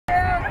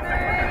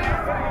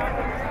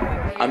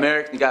I'm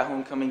Eric, the guy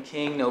homecoming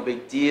king, no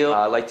big deal.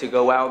 I like to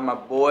go out with my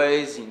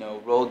boys, you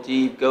know, roll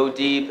deep, go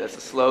deep, that's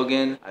the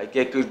slogan. I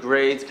get good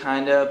grades,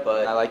 kinda,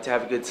 but I like to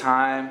have a good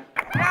time.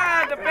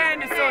 Ah, the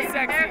band is so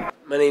sexy.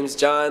 My name's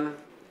John,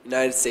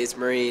 United States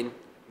Marine.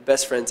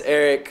 Best friend's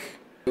Eric.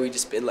 We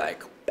just been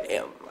like,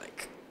 bam,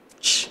 like,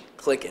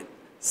 clicking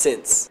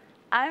since.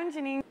 I'm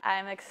Janine.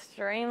 I'm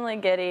extremely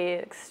giddy,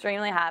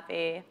 extremely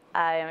happy.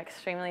 I am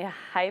extremely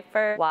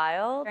hyper,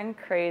 wild, and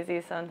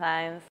crazy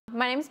sometimes.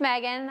 My name's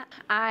Megan.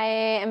 I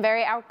am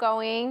very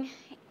outgoing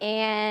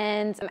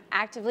and I'm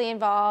actively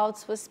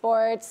involved with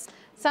sports.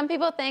 Some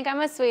people think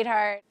I'm a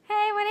sweetheart.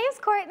 Hey, my name's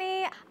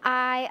Courtney.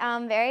 I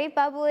am very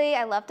bubbly.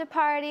 I love to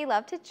party,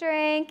 love to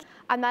drink.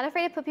 I'm not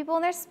afraid to put people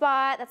in their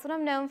spot. That's what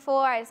I'm known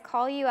for. I just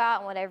call you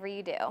out on whatever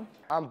you do.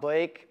 I'm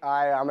Blake.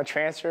 I'm a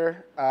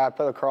transfer. I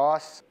play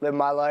lacrosse, live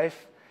my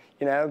life.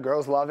 You know,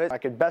 girls love it. I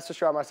could best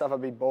describe myself,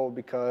 I'd be bold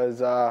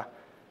because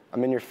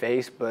I'm in your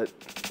face, but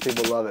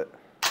people love it.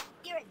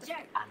 You're a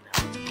jerk.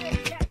 You're a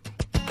jerk.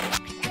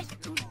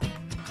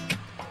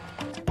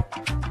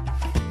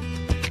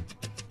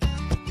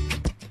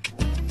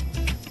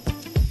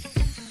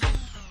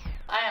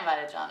 I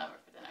invited John over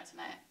for dinner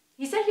tonight.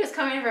 He said he was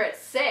coming over at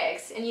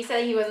 6, and you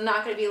said he was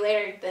not going to be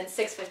later than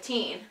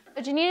 6:15.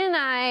 Janine and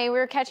I, we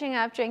were catching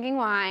up, drinking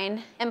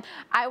wine, and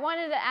I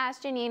wanted to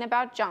ask Janine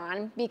about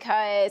John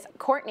because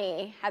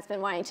Courtney has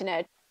been wanting to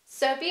know.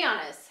 So be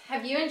honest,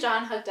 have you and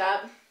John hooked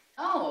up?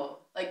 Oh,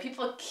 like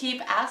people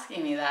keep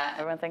asking me that.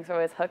 Everyone thinks we're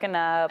always hooking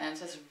up. And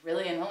it's just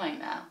really annoying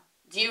now.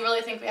 Do you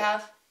really think we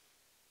have?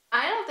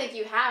 I don't think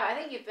you have. I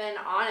think you've been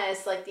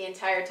honest like the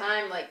entire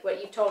time, like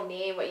what you've told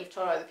me, what you've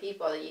told other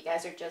people, that you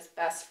guys are just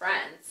best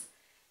friends.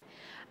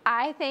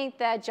 I think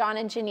that John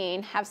and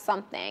Janine have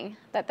something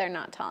that they're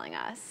not telling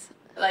us.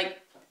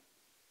 Like,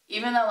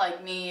 even though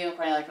like me, you and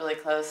Courtney are like really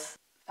close,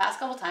 the past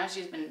couple times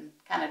she's been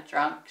kind of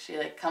drunk. She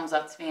like comes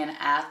up to me and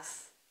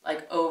asks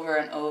like over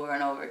and over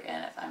and over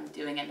again if I'm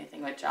doing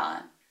anything with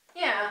John.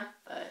 Yeah.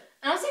 But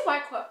I don't see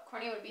why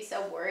Courtney would be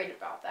so worried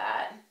about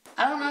that.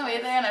 I don't know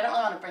either, and I don't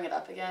really want to bring it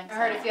up again. Or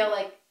her to feel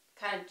like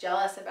kind of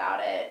jealous about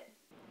it.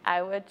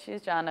 I would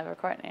choose John over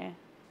Courtney.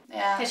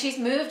 Yeah. Because she's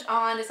moved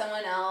on to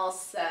someone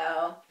else,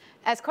 so.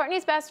 As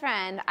Courtney's best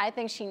friend, I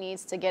think she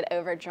needs to get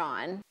over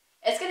John.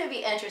 It's going to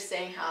be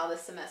interesting how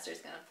this semester's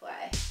going to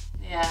play.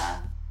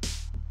 Yeah.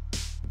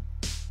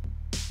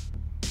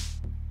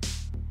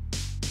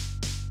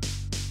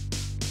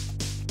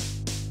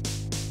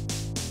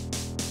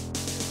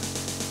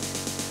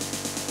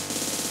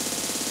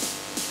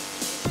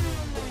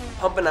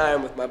 Pumping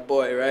iron with my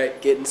boy,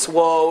 right? Getting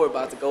swole, we're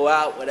about to go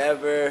out,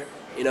 whatever.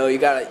 You know, you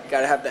gotta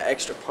have the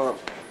extra pump.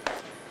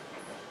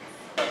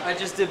 I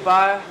just did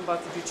bi. I'm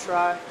about to do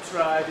try.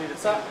 Try, dude.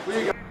 What's up? Where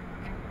you go?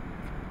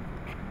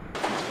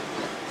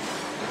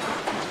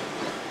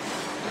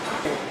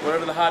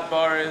 Wherever the hot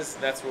bar is,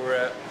 that's where we're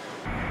at.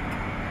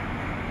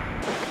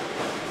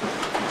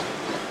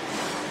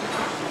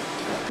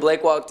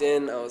 Blake walked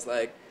in, I was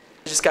like,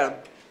 just got a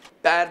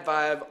bad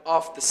vibe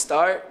off the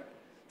start.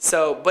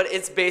 So, but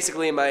it's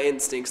basically my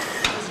instincts.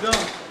 How's it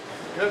going?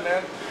 Good,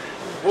 man.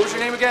 What was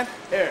your name again?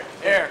 Eric.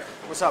 Eric.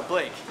 What's up,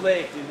 Blake?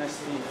 Blake, dude, nice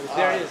to meet you.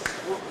 There it is.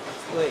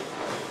 Blake.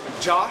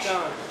 Josh?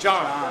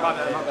 John. My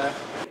bad, my bad.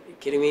 Are you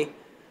kidding me?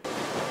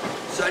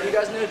 So how do you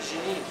guys know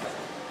Janine?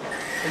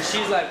 And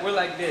she's like, we're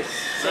like this.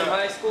 Same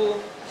high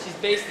school. She's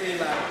basically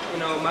like, you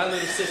know, my little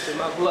sister,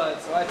 my blood,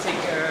 so I take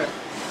care of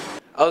her.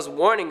 I was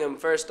warning him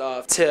first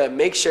off to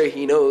make sure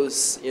he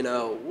knows, you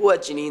know,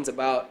 what Janine's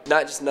about.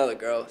 Not just another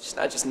girl. She's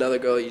not just another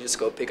girl you just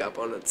go pick up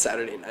on a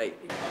Saturday night.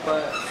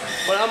 But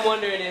what I'm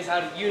wondering is,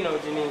 how do you know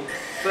Janine?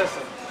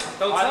 Listen.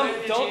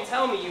 Don't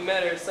tell me you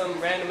met her some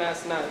random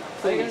ass night.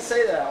 I didn't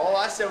say that. All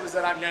I said was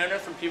that I've known her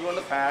from people in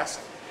the past,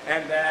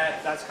 and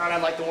that's kind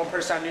of like the one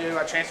person I knew.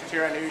 I transferred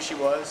here, I knew who she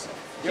was.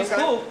 She's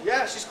cool.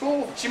 Yeah, she's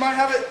cool. She might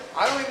have it.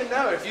 I don't even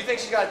know. If you think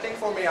she's got a thing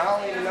for me, I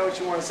don't even know what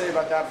you want to say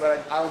about that,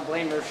 but I don't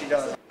blame her if she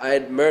does.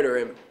 I'd murder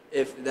him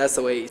if that's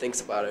the way he thinks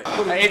about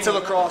her. Hey, it's a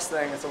lacrosse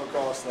thing. It's a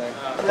lacrosse thing.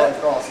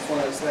 Lacrosse. It's one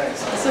of those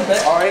things. That's a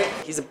bet. All right.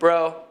 He's a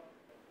bro.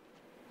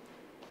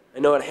 I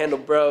know how to handle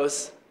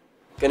bros.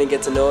 Gonna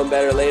get to know him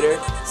better later,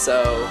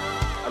 so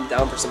I'm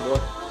down for some more.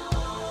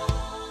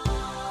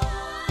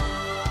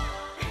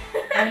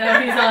 I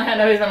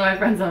know he's one of my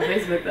friends on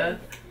Facebook though.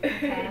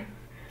 Okay.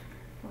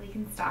 Well, you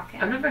can stalk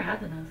him. I've never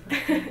had the nose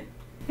like that.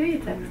 Who you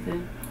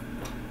texting?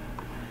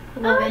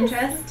 Love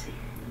interest?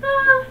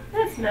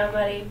 That's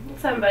nobody.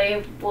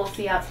 Somebody we'll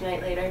see out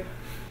tonight later.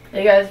 What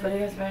are you guys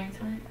wearing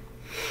tonight?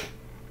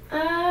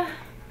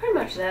 Pretty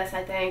much this,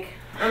 I think.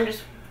 I'm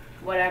just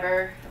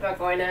whatever about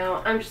going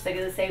out. I'm just sick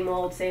of the same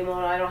old, same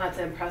old. I don't have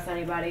to impress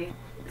anybody.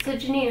 So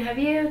Janine, have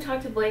you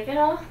talked to Blake at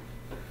all?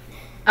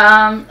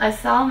 I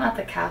saw him at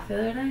the cafe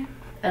the other day,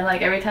 and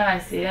like every time I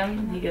see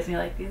him, he gives me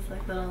like these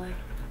like little like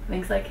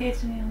winks like, hey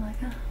Janine, I'm like,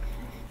 oh.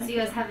 So you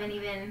guys haven't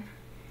even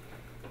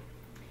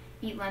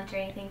eat lunch or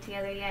anything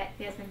together yet?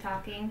 You guys been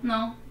talking?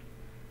 No.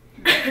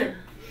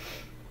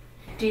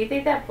 Do you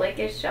think that Blake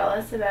is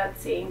jealous about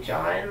seeing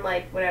John,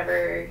 like,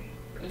 whenever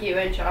you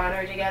and John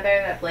are together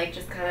that Blake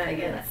just kind of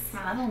gets?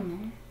 I don't know.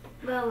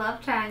 Little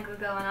love triangle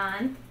going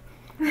on.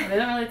 We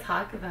don't really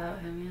talk about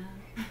him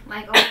yet.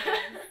 Like always.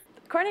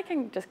 Courtney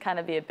can just kind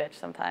of be a bitch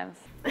sometimes.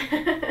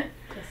 I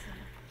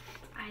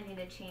need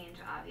to change,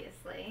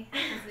 obviously.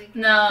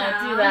 No,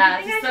 do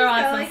that. Just throw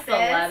on some like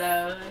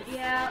stilettos.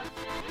 Yeah.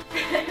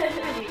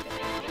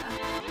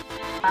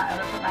 I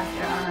would put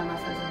mascara on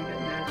unless I was in a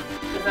good mood.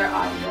 Because our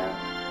audio.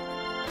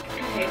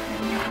 Okay.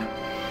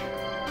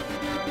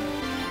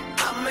 I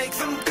make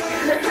them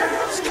good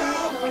girls go.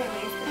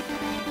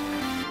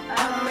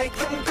 I make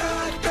them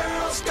good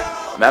girls go.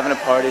 I'm having a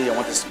party. I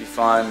want this to be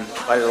fun.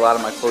 Invited a lot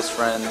of my close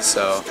friends,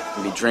 so I'm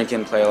gonna be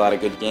drinking, play a lot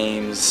of good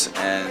games,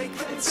 and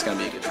it's gonna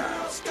be a good time.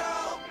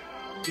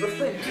 Hey,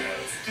 Blake!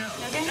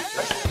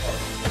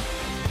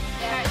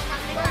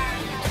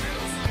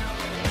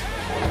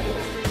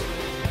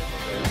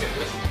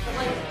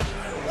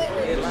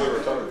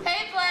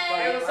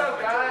 Hey, what's up,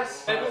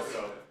 guys?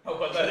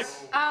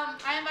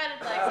 I invited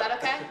Blake. Is that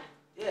okay?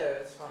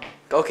 Yeah, it's fine.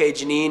 Okay,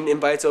 Janine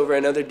invites over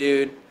another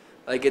dude,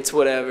 like it's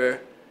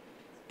whatever.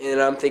 And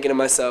I'm thinking to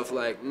myself,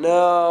 like,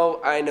 no,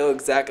 I know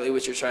exactly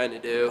what you're trying to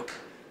do.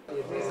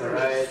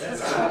 Alright.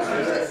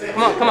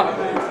 Come on, come on.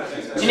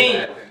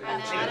 Janine!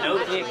 I don't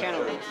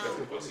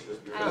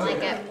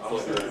like it.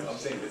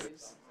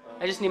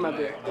 I just need my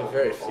beer. They're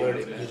very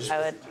flirty, man. I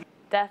would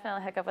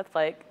definitely hook up with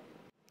Blake.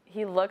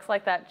 He looks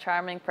like that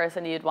charming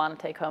person you'd want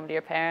to take home to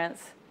your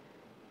parents,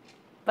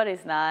 but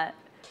he's not.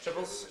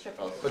 Triples?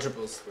 Triples. What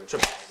triples?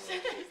 Triples.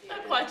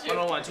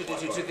 Quadruples. 1, 2, 2,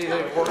 2, 2, 3,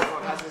 4,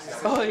 5, 6,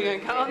 7. Oh, you're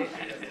gonna count?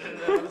 Can't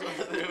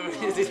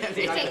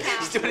count.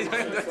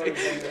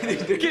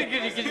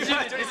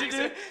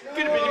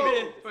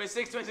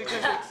 26, 26,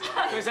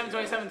 27,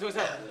 27,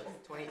 27.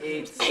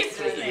 28.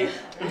 28.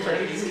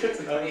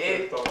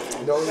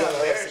 No,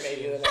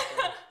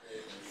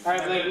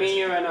 Alright, Blake, me and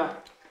you right now.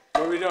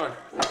 What are we doing?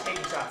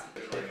 Taking shots.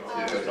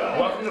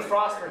 Welcome to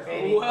Frostburg,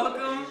 baby.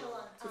 Welcome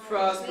to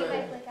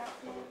Frostburg.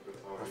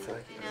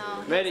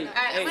 Ready?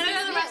 Alright, I'm gonna go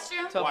to the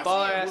restroom. It's a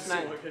baller ass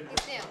night. He's new.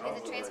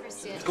 He's a transfer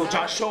student. Let's go,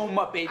 Josh. Show him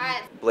up, baby.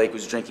 Blake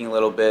was drinking a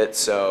little bit,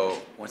 so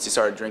once he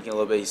started drinking a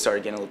little bit, he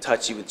started getting a little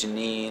touchy with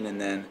Janine, and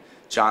then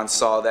John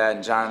saw that,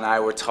 and John and I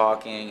were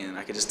talking, and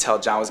I could just tell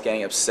John was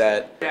getting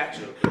upset. How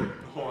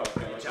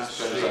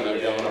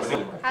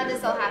did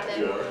this all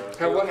happen?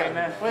 What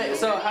happened? Wait,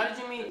 so how did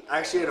you meet? I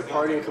actually had a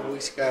party a couple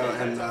weeks ago,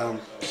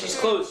 and She's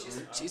close.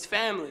 She's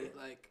family.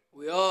 Like,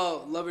 we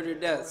all love her to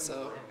death,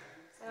 so.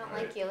 I don't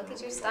like you. Look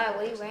at your style.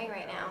 What are you wearing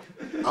right now?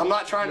 I'm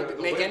not trying to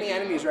make any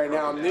enemies right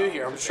now. I'm new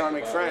here. I'm just trying to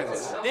make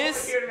friends.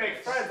 This, Here to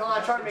make friends. I'm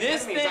not trying to make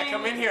this enemies. thing, I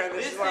come in here and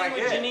this is what I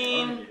thing with get.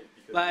 Janine,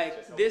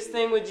 like, this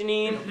thing with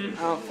Janine,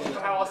 I don't think.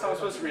 How else am I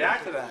supposed to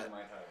react to that?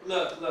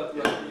 Look.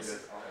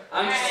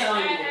 I'm just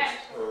telling you this.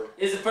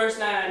 It's the first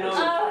night I know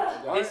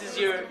you. This is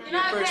your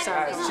first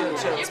time. Your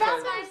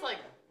bathroom's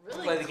like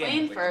really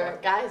clean for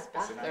guys'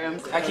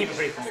 bathrooms. I keep it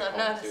pretty clean. So I've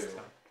noticed.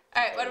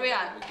 Alright, what are we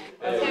on?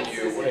 Yeah,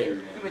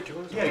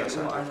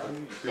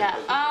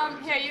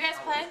 here, you guys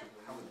play?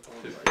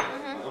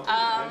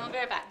 I'll be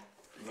right back.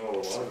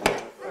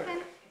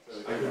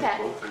 Okay.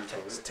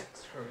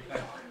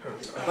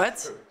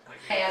 What?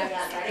 Hey, I'm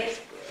ready.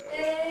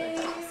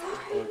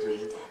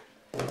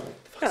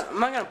 I'm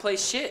not gonna play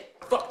shit.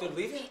 Fuck, dude,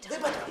 leave it.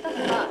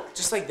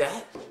 Just like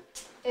that?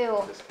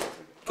 Ew.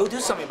 Go do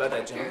something about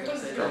that, Jim.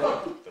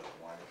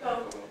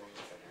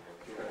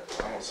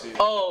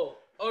 Oh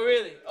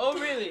really? Oh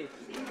really?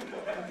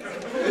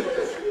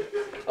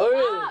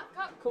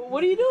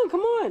 What are you doing? Come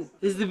on.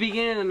 This is the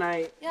beginning of the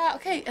night. Yeah,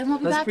 okay, and we'll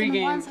be back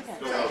in 1 second.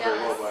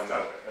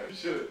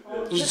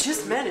 You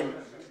just met him.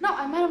 No,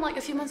 I met him like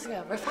a few months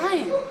ago. We're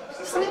fine.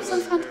 Just have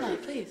some fun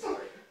tonight, please.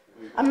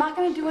 I'm not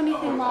gonna do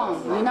anything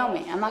wrong. You know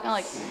me. I'm not gonna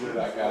like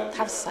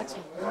have sex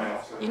with you.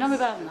 You know me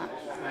better than that.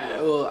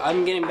 Alright, well,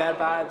 I'm getting bad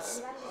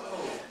vibes.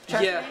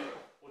 Trust Yeah. me?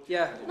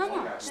 Yeah. No.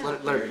 Just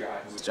let her.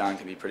 John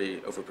can be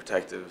pretty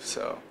overprotective,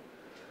 so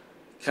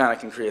kind of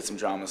can create some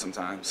drama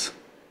sometimes.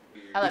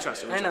 I love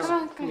Trust you. me. I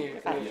know. Come here.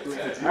 Come here.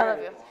 I love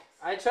you.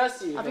 I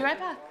trust you. I'll be right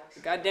back.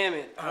 God damn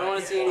it. I don't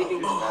want to see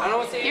anything. I don't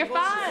want to see You're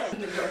anything.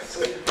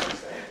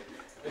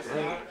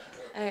 fine.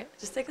 Alright,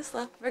 just take a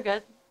slow. We're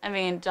good. I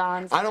mean,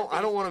 John's. I don't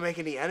want to make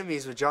any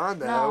enemies with John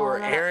though, or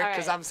Eric,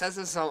 because I'm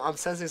sensing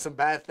some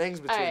bad things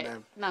between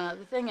them. No,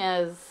 the thing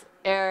is,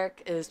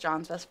 Eric is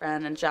John's best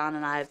friend, and John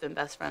and I have been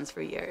best friends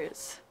for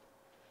years.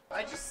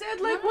 I just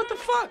said, like, what the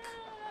fuck?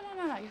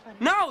 No, you're fine.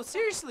 No,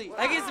 seriously.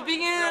 Like, it's the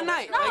beginning of the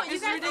night. No, like, you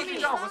this is guys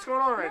ridiculous. John, what's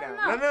going on right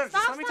now? No,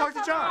 just let me talk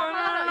to John.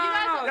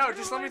 No,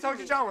 just let me talk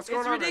to John. What's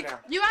going on right now?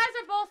 You guys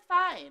are both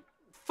fine.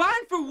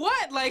 Fine for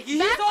what? Like,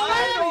 he's all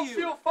I over don't you.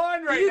 feel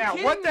fine right now.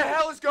 What the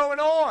hell is going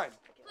on?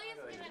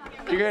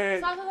 You're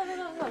Stop.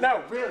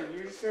 No, really,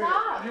 you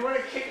want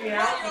to kick me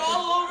out? You're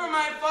all over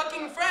my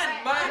fucking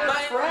friend.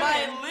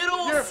 My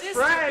little Your sister,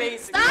 friend.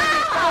 basically.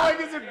 Stop!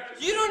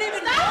 You don't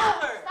even know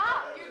her.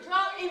 Stop! You're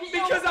talking.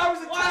 Because I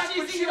was attacked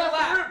when she left the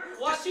room.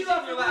 Watch she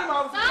left the room.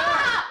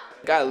 Stop!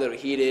 Got a little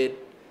heated.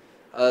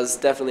 I was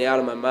definitely out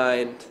of my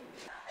mind.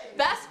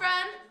 Best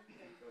friend.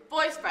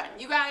 boyfriend.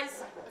 You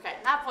guys, okay,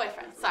 not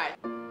boyfriend, sorry.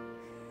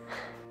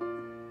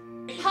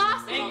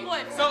 Possible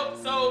boyfriend.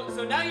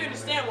 So now you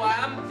understand why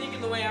I'm thinking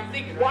the way I'm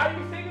thinking. Why are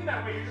you thinking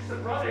that way? You're just a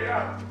brother.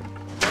 Yeah.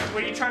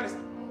 What are you trying to?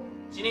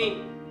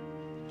 Janine.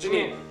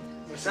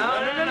 No.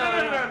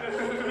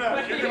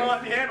 You're gonna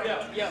let me handle it.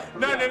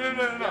 No.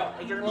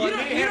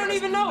 You don't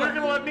even know it.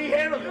 You're gonna let me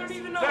handle this. You don't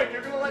even know No, it.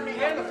 you're gonna let me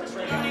handle this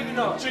right You don't even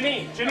know it.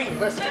 Janine,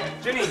 listen.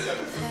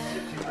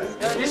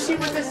 Janine. You see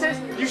what this is?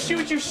 You see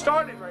what you've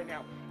started right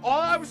now. All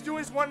I was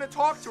doing is wanting to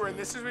talk to her, and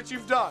this is what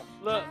you've done.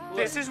 Look.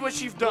 This is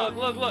what you've done.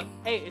 Look.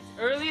 Hey, it's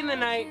early in the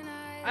night.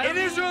 It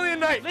is early in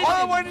the night. Listen.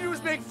 All I wanted to do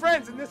was make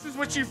friends, and this is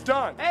what you've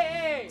done.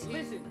 Hey,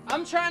 listen.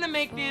 I'm trying to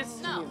make this.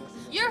 No,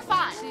 you're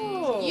fine.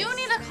 You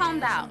need to calm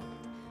down.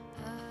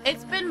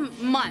 It's been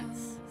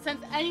months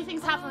since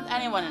anything's happened with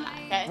anyone and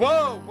I, okay?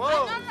 Whoa.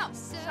 No.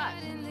 Shut.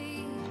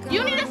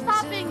 You need to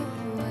stop being...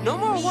 No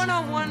more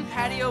one-on-one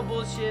patio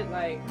bullshit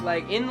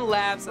like in the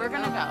labs. We're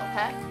gonna go,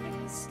 okay?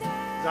 Is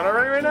that all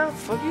right now?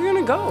 Fuck, you're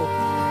gonna go.